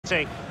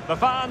intensity. The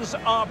fans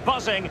are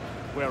buzzing.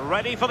 We're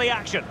ready for the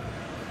action.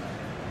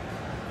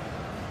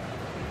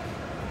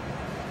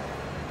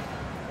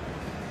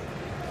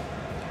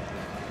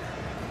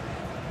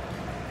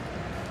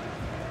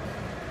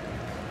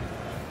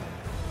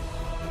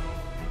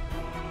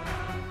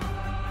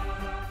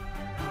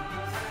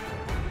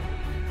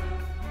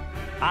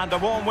 And a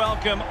warm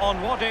welcome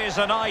on what is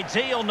an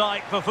ideal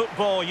night for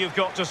football, you've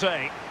got to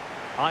say.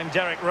 I'm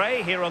Derek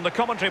Ray here on the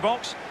commentary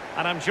box,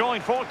 and I'm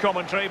joined for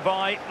commentary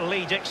by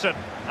Lee Dixon.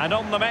 And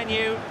on the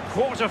menu,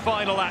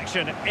 quarter-final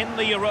action in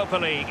the Europa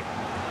League.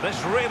 This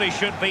really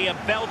should be a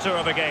belter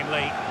of a game,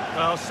 Lee.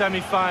 Well,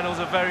 semi-finals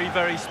are very,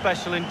 very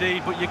special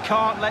indeed, but you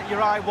can't let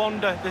your eye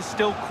wander. There's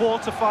still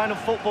quarter-final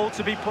football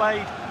to be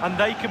played, and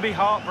they can be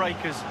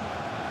heartbreakers.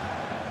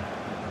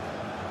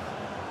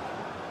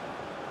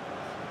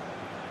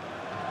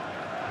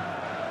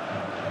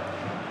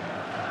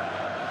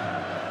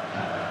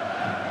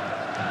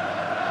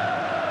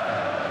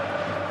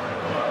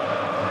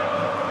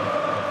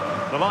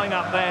 The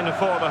lineup then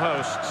for the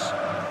hosts.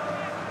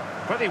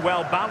 Pretty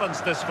well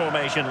balanced, this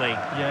formation, Lee.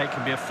 Yeah, it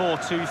can be a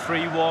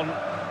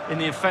 4-2-3-1 in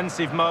the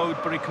offensive mode,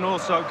 but it can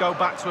also go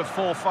back to a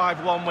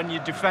 4-5-1 when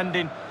you're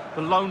defending.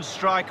 The lone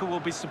striker will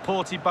be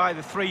supported by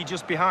the three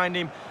just behind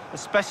him,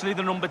 especially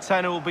the number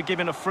 10 who will be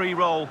given a free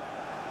role.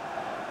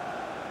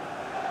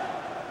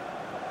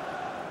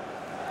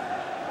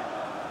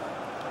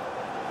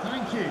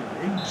 Thank you.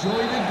 Enjoy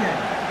the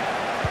game.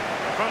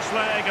 The first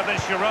leg of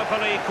this Europa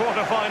League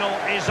quarter-final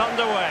is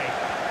underway.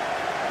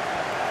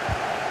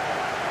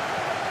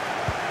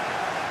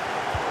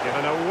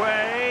 Given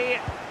away.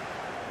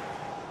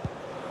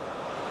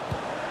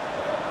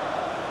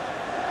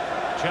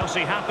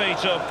 Chelsea happy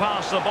to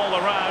pass the ball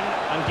around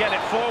and get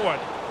it forward.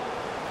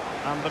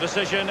 And the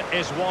decision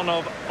is one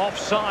of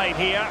offside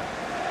here.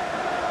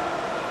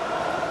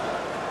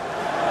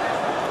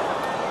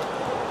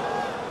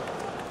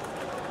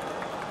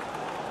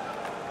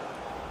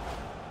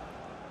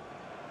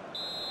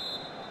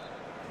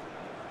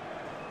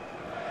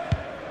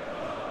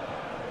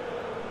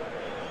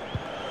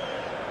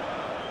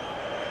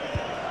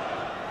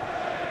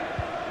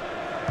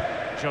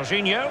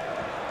 Jorginho.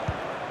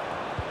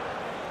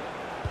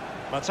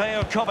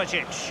 Mateo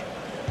Kovacic.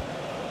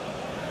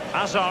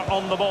 Hazard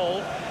on the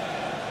ball.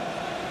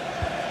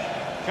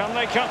 Can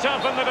they cut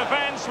up in the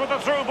defence with a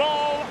through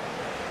ball?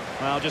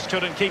 Well, just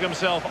couldn't keep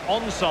himself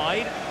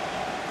onside.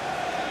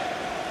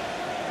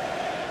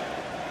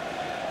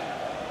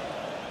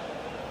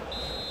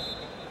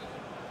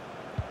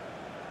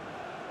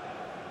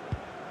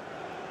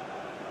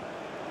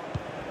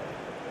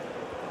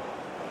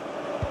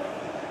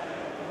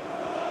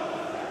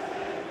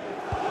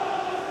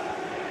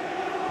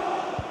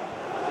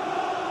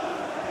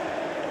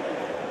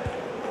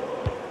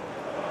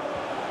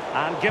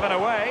 And given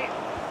away.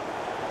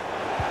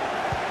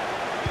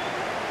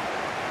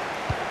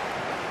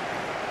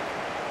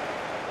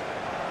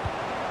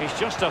 He's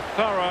just a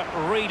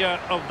thorough reader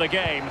of the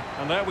game,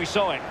 and there we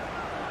saw it.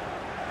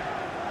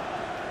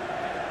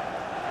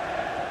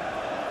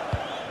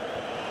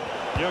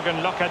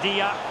 Jürgen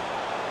Locadia.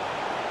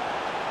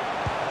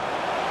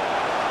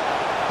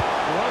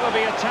 Will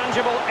there be a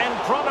tangible end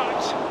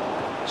product?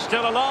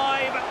 Still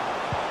alive.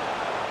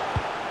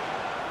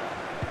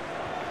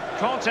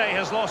 Conte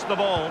has lost the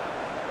ball.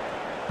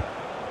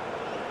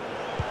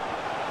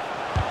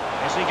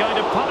 Is he going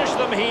to punish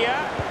them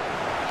here?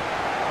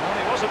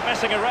 Well, he wasn't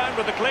messing around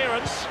with the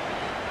clearance.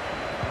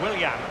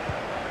 Willian.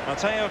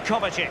 Mateo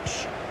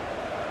Kovacic.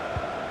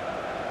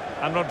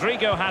 And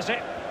Rodrigo has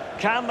it.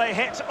 Can they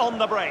hit on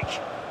the break?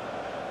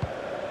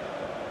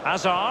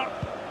 Hazard.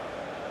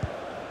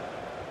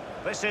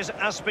 This is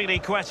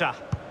Azpilicueta.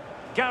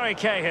 Gary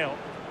Cahill.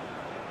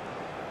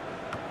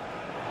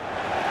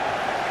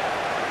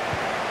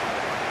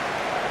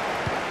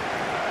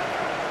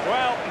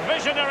 Well,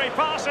 visionary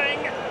passing.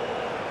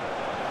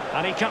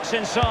 And he cuts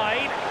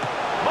inside.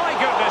 My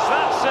goodness,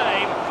 that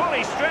save.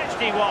 Fully stretched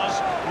he was.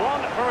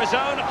 One for his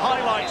own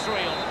highlights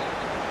reel.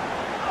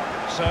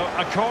 So,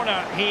 a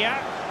corner here.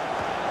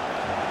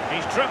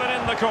 He's driven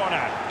in the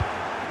corner.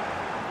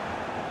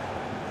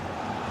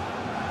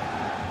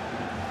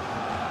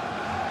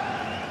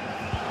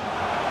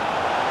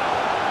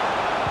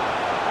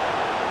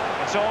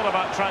 It's all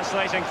about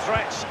translating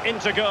threats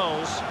into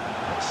goals.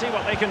 Let's see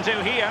what they can do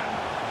here.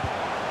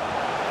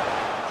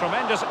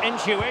 Tremendous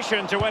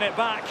intuition to win it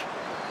back.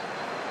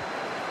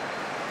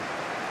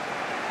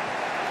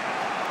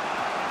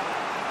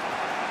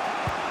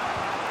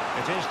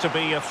 It is to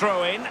be a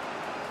throw-in.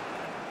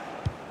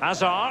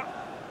 Hazard.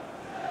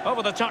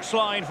 Over the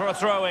touchline for a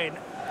throw-in.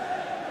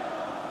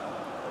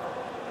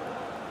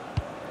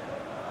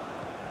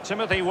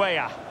 Timothy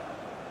Weah.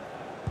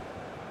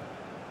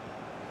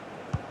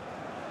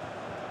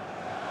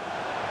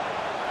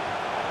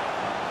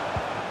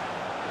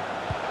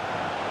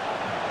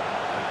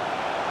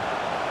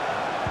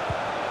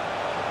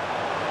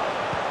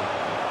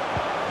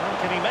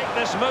 Can he make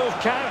this move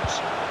count?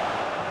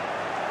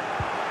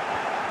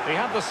 He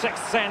had the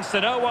sixth sense to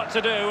know what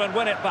to do and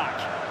win it back.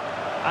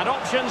 And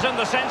options in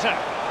the centre.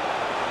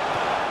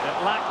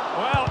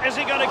 Well, is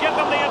he going to give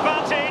them the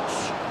advantage?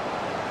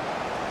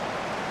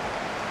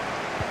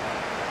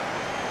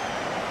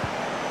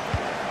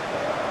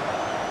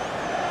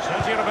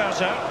 Sergio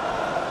Roberto.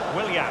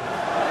 Willian.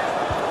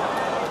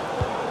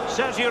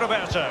 Sergio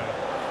Roberto.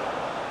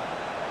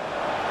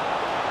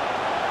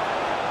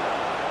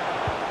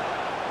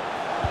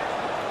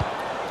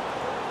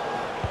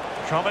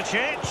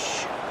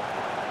 Kovacic.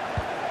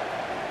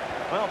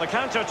 Well, the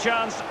counter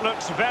chance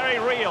looks very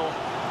real.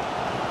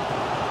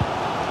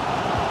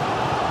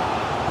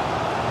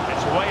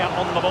 It's way up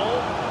on the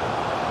ball.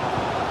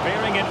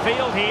 Veering in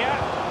field here.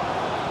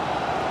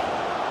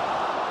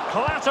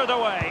 Clattered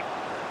away.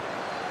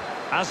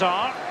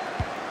 Hazard.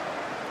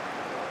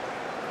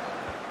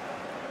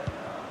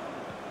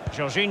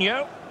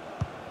 Jorginho.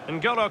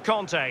 N'Golo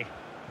Kanté.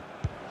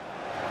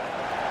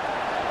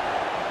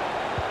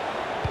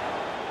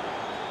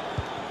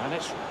 And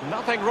it's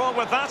nothing wrong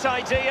with that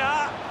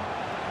idea.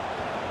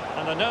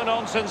 And a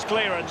no-nonsense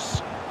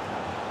clearance.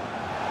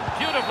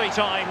 Beautifully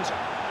timed.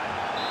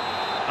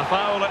 A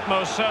foul it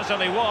most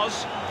certainly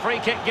was. Free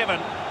kick given.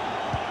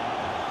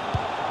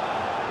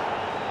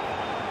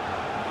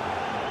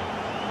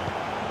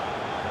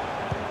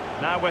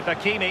 Now with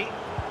Hakimi.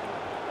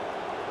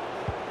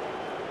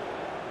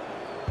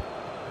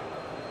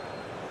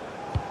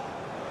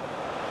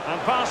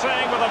 And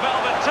passing with a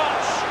velvet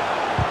touch.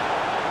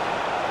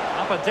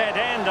 Up a dead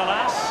end,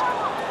 alas.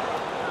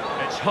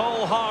 It's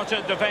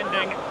wholehearted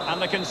defending,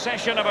 and the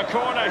concession of a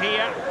corner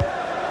here.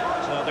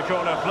 So the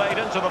corner played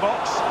into the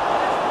box.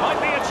 Might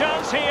be a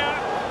chance here.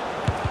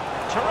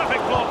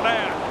 Terrific block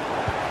there.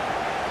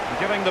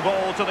 Giving the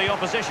ball to the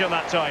opposition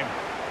that time.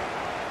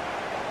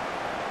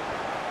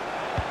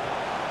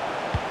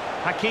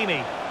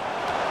 Hakimi.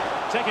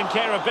 Taking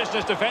care of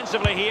business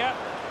defensively here.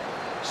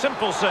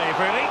 Simple save,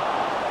 really.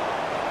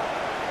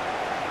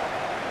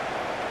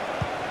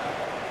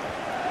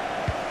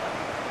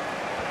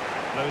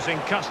 Losing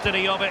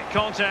custody of it,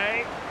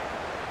 Kanté.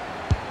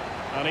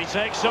 And he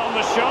takes on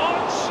the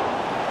shot.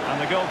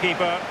 And the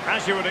goalkeeper,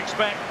 as you would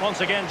expect,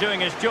 once again doing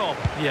his job.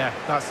 Yeah,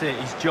 that's it,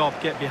 his job.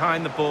 Get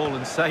behind the ball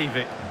and save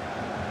it.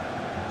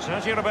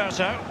 Sergio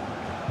Roberto.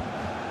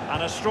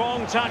 And a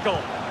strong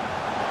tackle.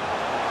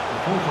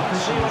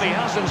 Let's see what he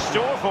has in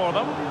store for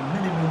them. A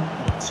minimum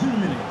of 2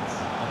 minutes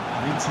of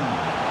added time.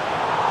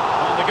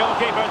 And the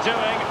goalkeeper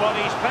doing what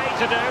he's paid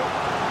to do.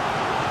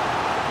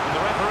 And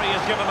the referee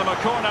has given them a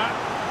corner.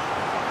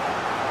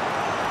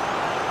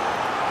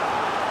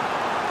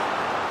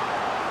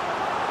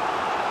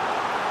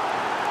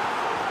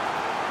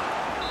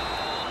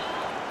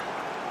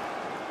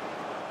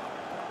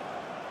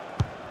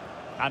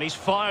 And he's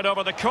fired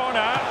over the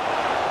corner.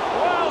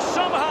 Well,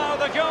 somehow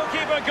the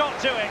goalkeeper got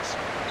to it.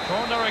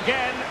 Corner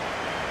again.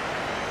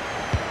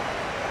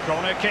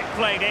 Corner kick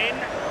played in.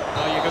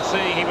 Oh, you could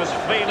see he was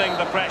feeling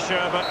the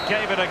pressure, but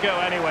gave it a go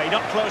anyway.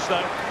 Not close,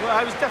 though. Well,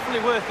 it was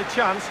definitely worth the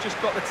chance, just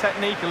got the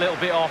technique a little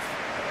bit off.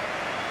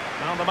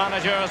 Now the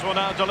managers will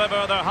now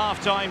deliver their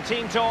half-time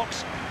team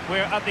talks.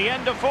 We're at the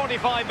end of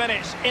 45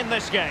 minutes in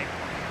this game.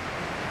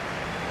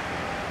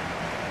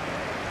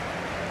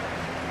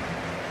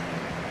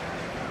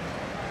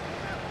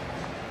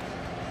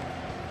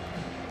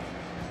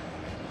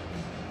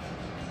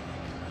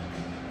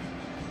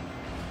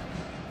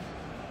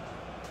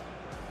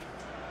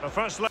 The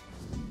first leg.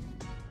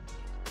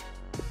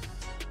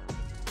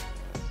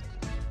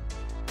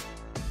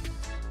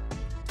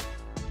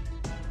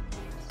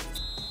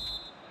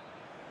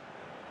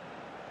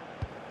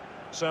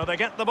 So they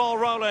get the ball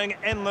rolling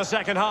in the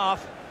second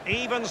half.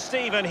 Even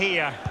Steven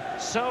here.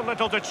 So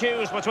little to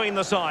choose between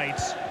the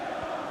sides.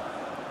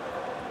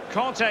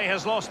 Kanté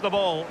has lost the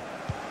ball.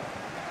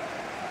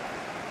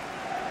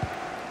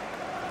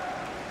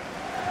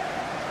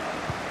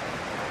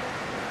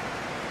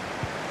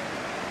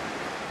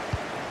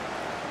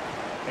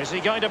 Is he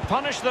going to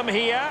punish them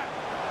here?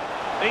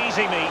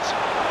 Easy meet.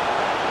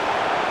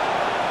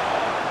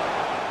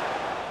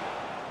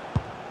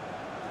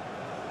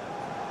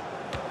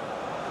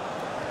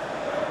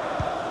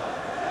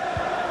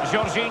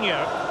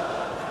 Jorginho.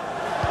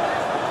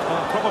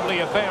 Well, probably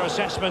a fair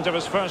assessment of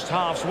his first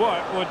half's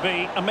work would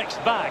be a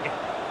mixed bag.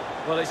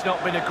 Well, it's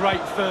not been a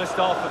great first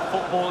half of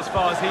football as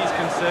far as he's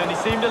concerned. He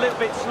seemed a little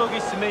bit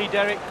sluggish to me,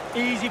 Derek.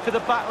 Easy for the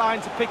back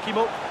line to pick him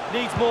up.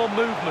 Needs more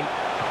movement.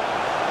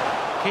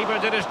 Keeper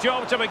did his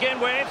job to begin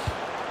with.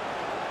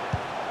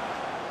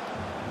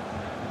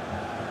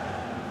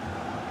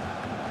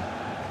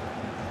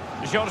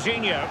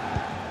 Jorginho.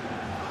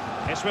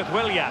 It's with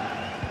Willian.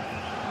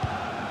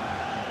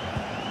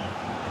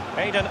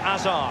 Eden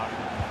Hazard.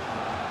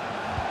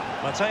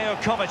 Mateo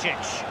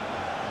Kovacic.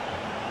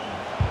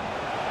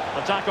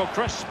 The tackle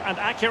crisp and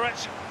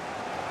accurate.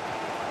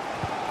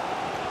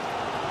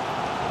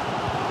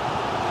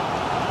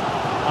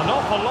 An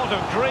awful lot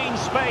of green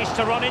space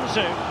to run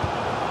into.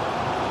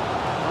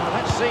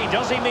 Let's see,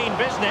 does he mean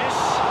business?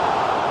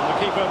 And the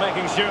keeper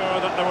making sure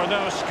that there were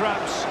no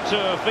scraps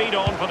to feed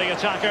on for the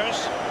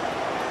attackers.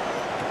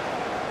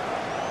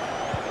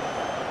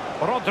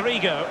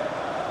 Rodrigo.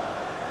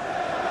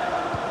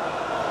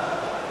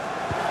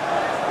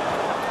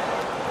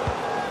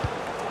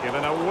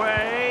 Given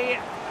away.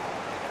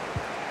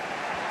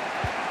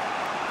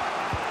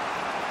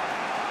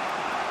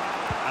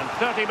 And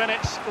 30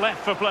 minutes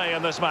left for play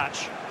in this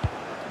match.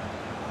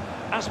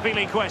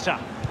 Azpilicueta.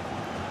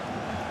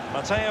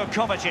 Mateo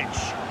Kovacic.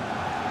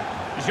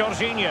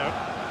 Jorginho.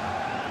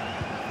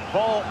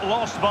 Ball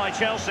lost by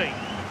Chelsea.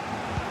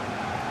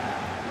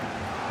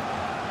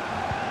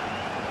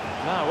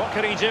 Now, what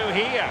can he do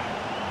here?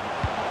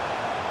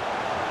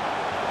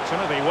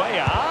 Timothy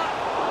Weah.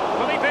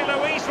 Felipe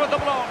Luis with the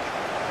block.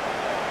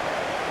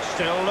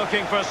 Still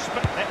looking for...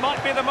 It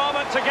might be the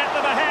moment to get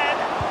them ahead.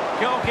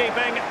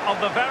 Goalkeeping of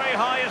the very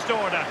highest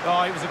order.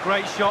 Oh, it was a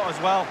great shot as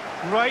well.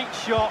 Great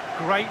shot,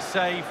 great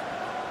save.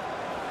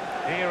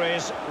 Here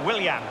is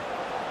Willian.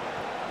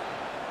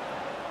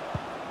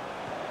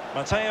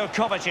 Mateo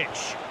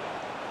Kovacic.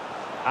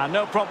 And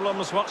no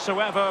problems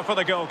whatsoever for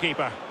the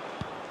goalkeeper.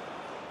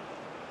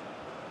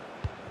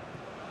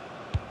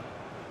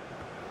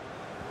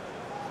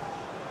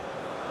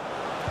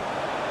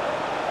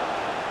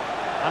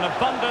 An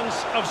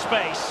abundance of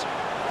space.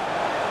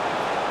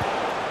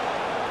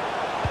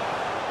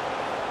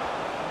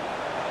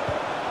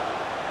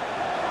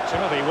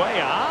 Timothy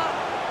Weah.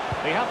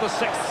 He had the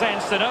sixth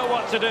sense to know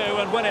what to do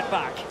and win it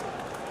back.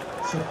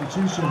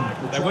 Substitution.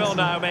 They will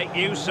now make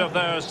use of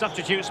their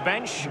substitutes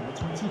bench. Number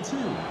 22.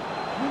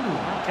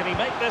 Can he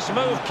make this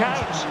move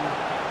count?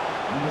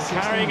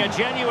 Carrying a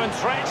genuine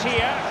threat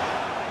here.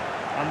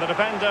 And the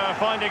defender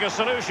finding a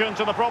solution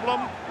to the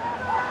problem.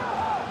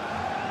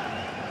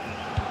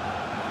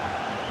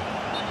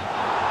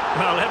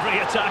 Well, every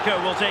attacker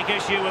will take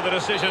issue with a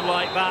decision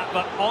like that,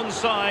 but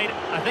onside,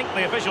 I think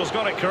the officials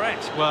got it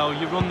correct. Well,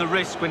 you run the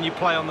risk when you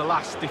play on the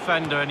last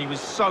defender, and he was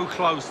so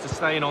close to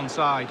staying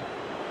onside.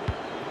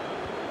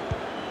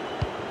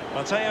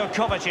 Mateo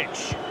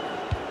Kovacic.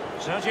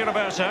 Sergio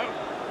Roberto.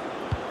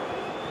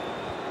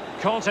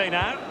 Conte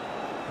now.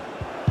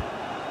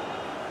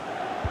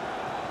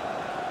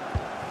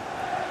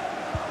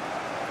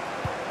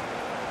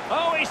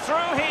 Oh, he's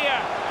through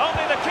here.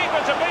 Only the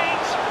keeper to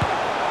beat.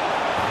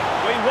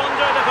 We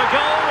wondered if a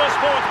goal was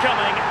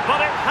forthcoming, but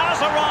it has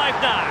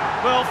arrived now.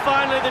 Well,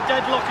 finally the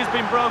deadlock has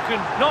been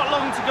broken. Not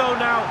long to go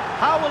now.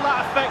 How will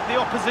that affect the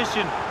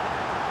opposition?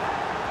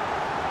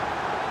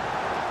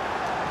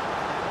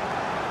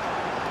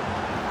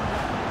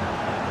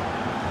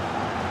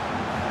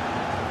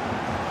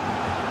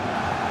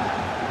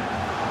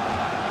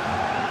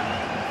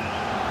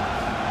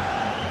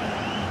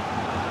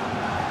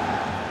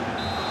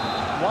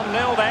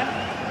 Then.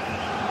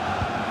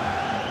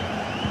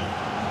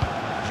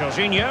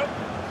 Jorginho.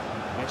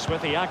 It's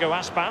with Iago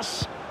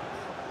Aspas.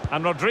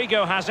 And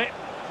Rodrigo has it.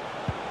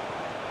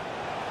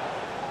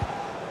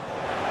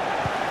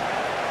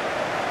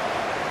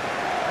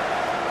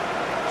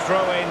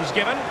 Throw-ins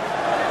given.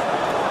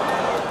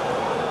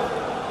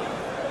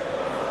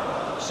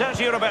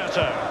 Sergio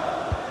Roberto.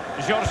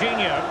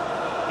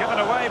 Jorginho. Given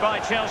away by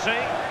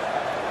Chelsea.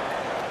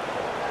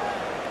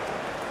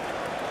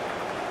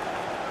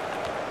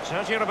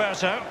 Sergio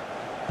Roberto.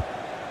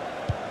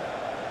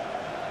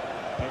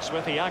 It's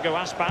with Iago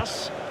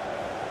Aspas.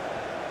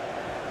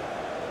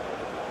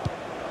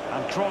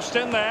 And crossed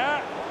in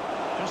there.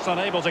 Just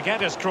unable to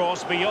get his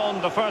cross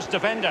beyond the first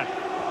defender.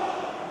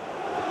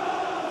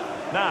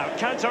 Now,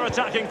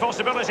 counter-attacking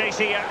possibilities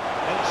here.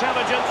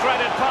 Intelligent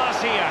threaded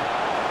pass here.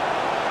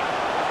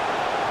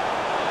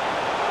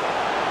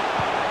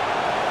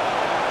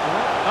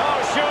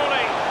 Oh,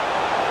 surely.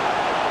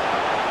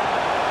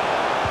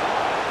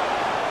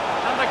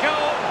 And the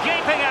goal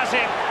gaping at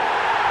him.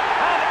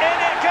 And in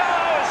it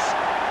goes.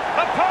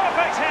 A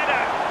perfect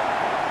header.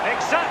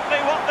 Exactly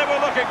what they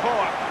were looking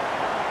for.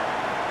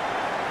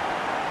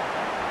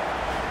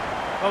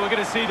 Well, we're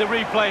going to see the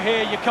replay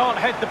here. You can't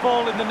head the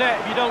ball in the net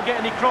if you don't get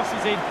any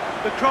crosses in.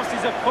 The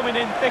crosses are coming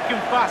in thick and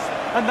fast,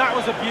 and that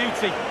was a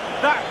beauty.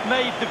 That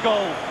made the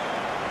goal.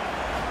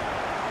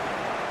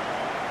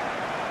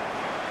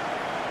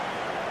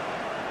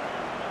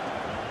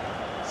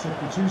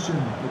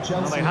 Substitution for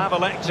Chelsea. Well, they have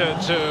elected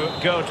to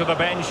go to the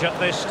bench at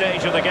this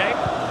stage of the game.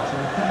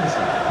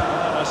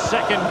 A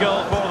second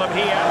goal for them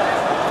here.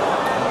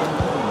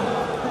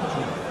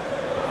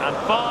 And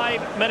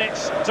 5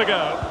 minutes to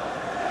go.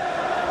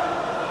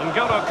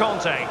 N'Golo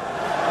Conte.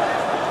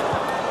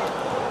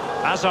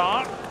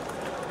 Hazard.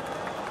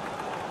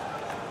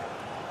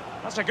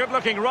 That's a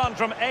good-looking run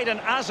from Eden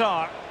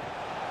Hazard.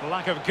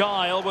 Lack of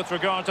guile with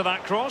regard to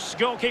that cross.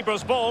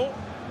 Goalkeeper's ball.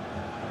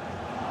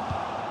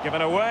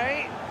 Given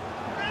away.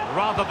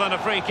 Rather than a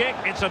free kick,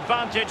 it's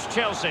advantage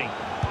Chelsea.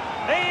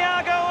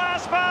 Iago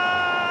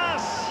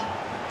Aspas!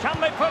 Can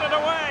they put it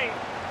away?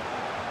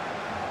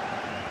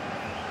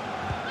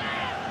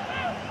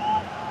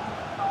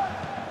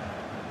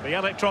 The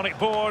electronic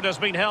board has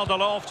been held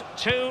aloft.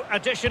 2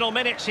 additional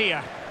minutes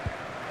here.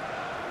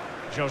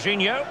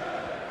 Jorginho.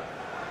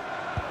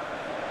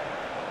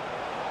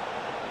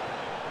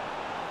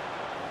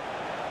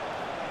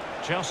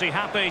 Chelsea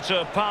happy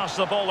to pass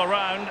the ball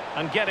around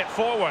and get it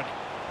forward.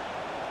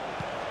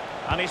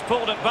 And he's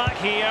pulled it back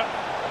here.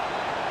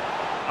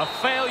 A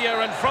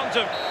failure in front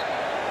of...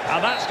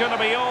 And that's going to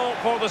be all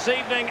for this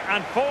evening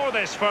and for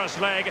this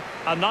first leg.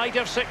 A night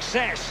of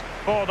success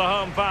for the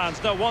home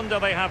fans. No wonder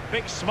they have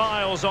big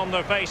smiles on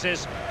their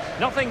faces.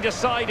 Nothing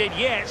decided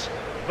yet,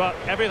 but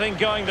everything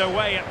going their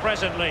way at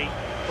presently.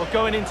 Well,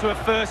 going into a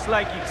first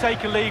leg, you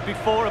take a lead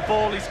before a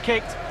ball is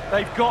kicked.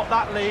 They've got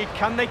that lead.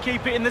 Can they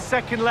keep it in the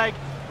second leg?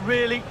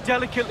 Really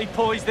delicately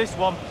poised, this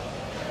one.